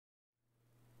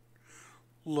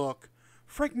Look,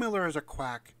 Frank Miller is a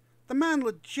quack. The man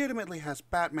legitimately has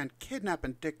Batman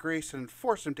kidnapping Dick Grayson and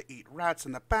force him to eat rats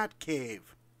in the Bat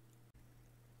Cave.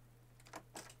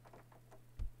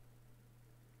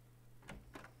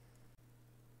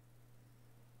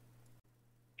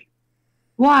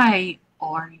 Why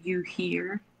are you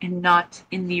here and not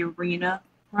in the arena,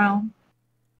 Roahm?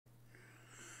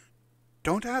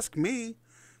 Don't ask me.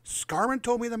 Scarman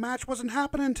told me the match wasn't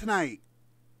happening tonight.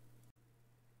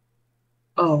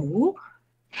 Oh?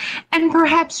 And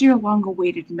perhaps your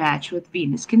long-awaited match with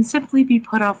Venus can simply be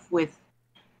put off with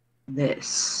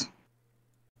this.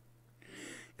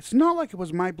 It's not like it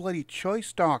was my bloody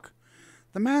choice, Doc.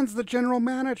 The man's the general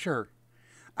manager.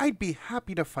 I'd be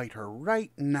happy to fight her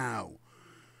right now.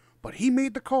 But he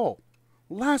made the call.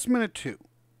 Last minute, too.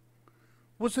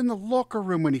 Was in the locker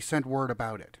room when he sent word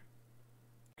about it.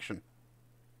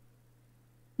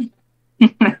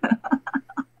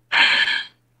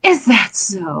 Is that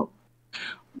so?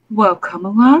 Well, come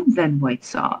along then,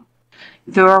 Whitesong.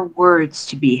 There are words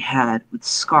to be had with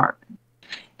Scarman.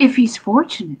 If he's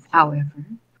fortunate, however,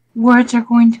 words are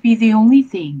going to be the only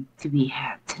thing to be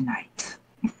had tonight.